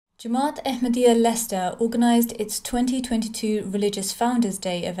Jamaat Ahmadiyya Leicester organised its 2022 Religious Founders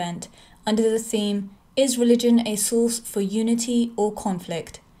Day event under the theme "Is Religion a Source for Unity or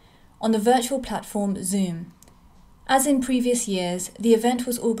Conflict?" on the virtual platform Zoom. As in previous years, the event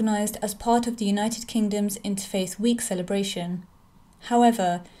was organised as part of the United Kingdom's Interfaith Week celebration.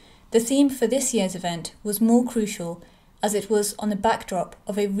 However, the theme for this year's event was more crucial as it was on the backdrop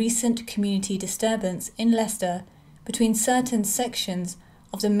of a recent community disturbance in Leicester between certain sections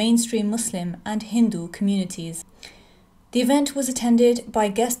of the mainstream Muslim and Hindu communities. The event was attended by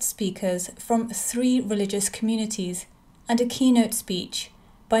guest speakers from 3 religious communities and a keynote speech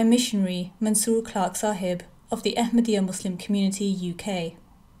by missionary Mansoor Clark Sahib of the Ahmadiyya Muslim Community UK.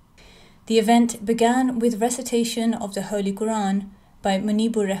 The event began with recitation of the Holy Quran by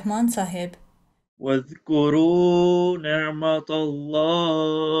Munibur Rahman Sahib. واذكروا نعمة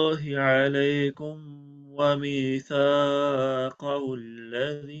الله عليكم وميثاقه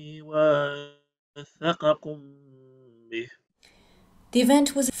الذي واثقكم به. The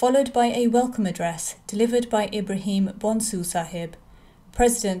event was followed by a welcome address delivered by Ibrahim Bonsu Sahib,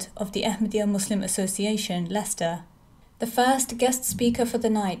 President of the Ahmadiyya Muslim Association, Leicester. The first guest speaker for the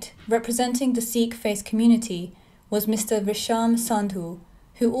night, representing the Sikh faith community, was Mr. Risham Sandhu,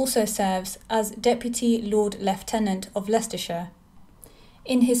 who also serves as Deputy Lord Lieutenant of Leicestershire.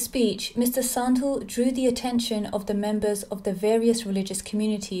 In his speech, Mr. Sandhu drew the attention of the members of the various religious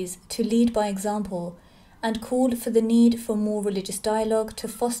communities to lead by example and called for the need for more religious dialogue to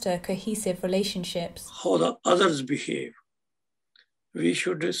foster cohesive relationships. How the others behave. We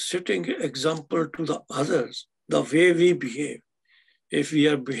should set an example to the others, the way we behave. If we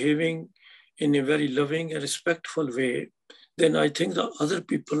are behaving in a very loving and respectful way, then I think the other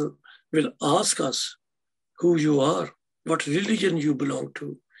people will ask us who you are, what religion you belong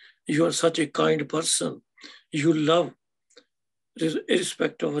to. You are such a kind person. You love,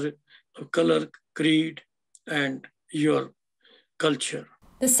 irrespective of color, creed, and your culture.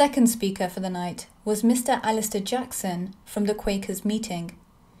 The second speaker for the night was Mr. Alistair Jackson from the Quakers meeting.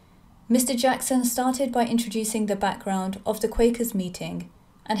 Mr. Jackson started by introducing the background of the Quakers meeting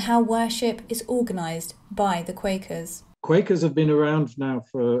and how worship is organised by the Quakers. Quakers have been around now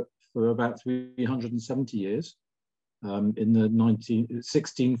for about 370 years. In the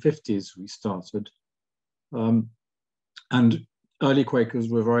 1650s we started. And early Quakers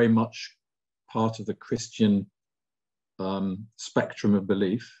were very much part of the Christian spectrum of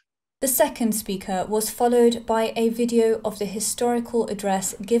belief. The second speaker was followed by a video of the historical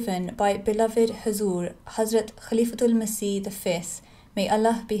address given by beloved Hazur, Hazrat Khalifatul Masih V, may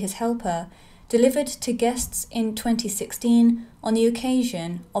Allah be his helper, delivered to guests in 2016 on the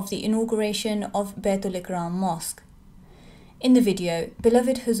occasion of the inauguration of Baitul Ikram Mosque. In the video,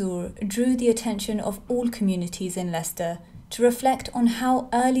 beloved Hazur drew the attention of all communities in Leicester to reflect on how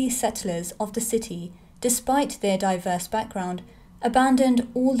early settlers of the city, despite their diverse background, abandoned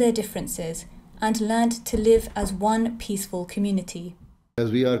all their differences and learned to live as one peaceful community.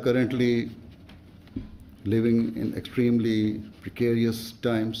 As we are currently living in extremely precarious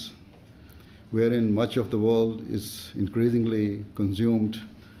times, wherein much of the world is increasingly consumed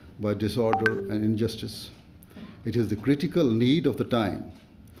by disorder and injustice, it is the critical need of the time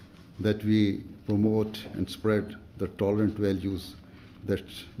that we promote and spread the tolerant values that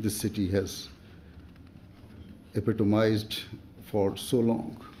this city has epitomized for so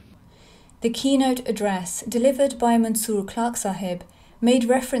long. The keynote address, delivered by Mansoor Clark Sahib, made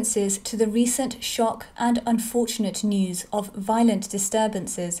references to the recent shock and unfortunate news of violent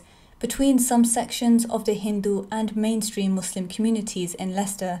disturbances between some sections of the Hindu and mainstream Muslim communities in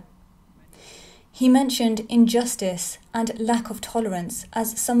Leicester. He mentioned injustice and lack of tolerance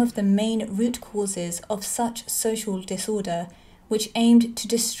as some of the main root causes of such social disorder, which aimed to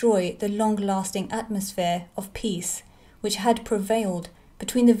destroy the long-lasting atmosphere of peace which had prevailed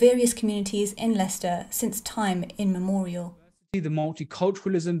between the various communities in Leicester since time immemorial. The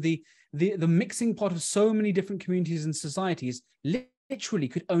multiculturalism, the mixing pot of so many different communities and societies literally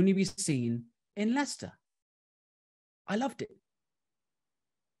could only be seen in Leicester. I loved it.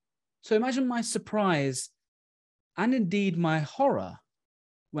 So imagine my surprise and indeed my horror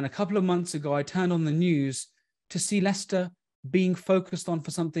when a couple of months ago I turned on the news to see Leicester being focused on for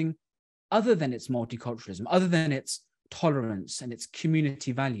something other than its multiculturalism, other than its tolerance and its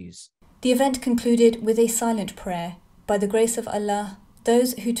community values. The event concluded with a silent prayer. By the grace of Allah,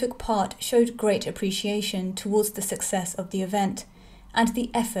 those who took part showed great appreciation towards the success of the event and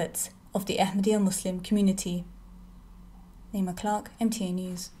the efforts of the Ahmadiyya Muslim community. Naima Clark, MTA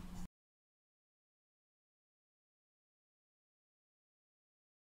News.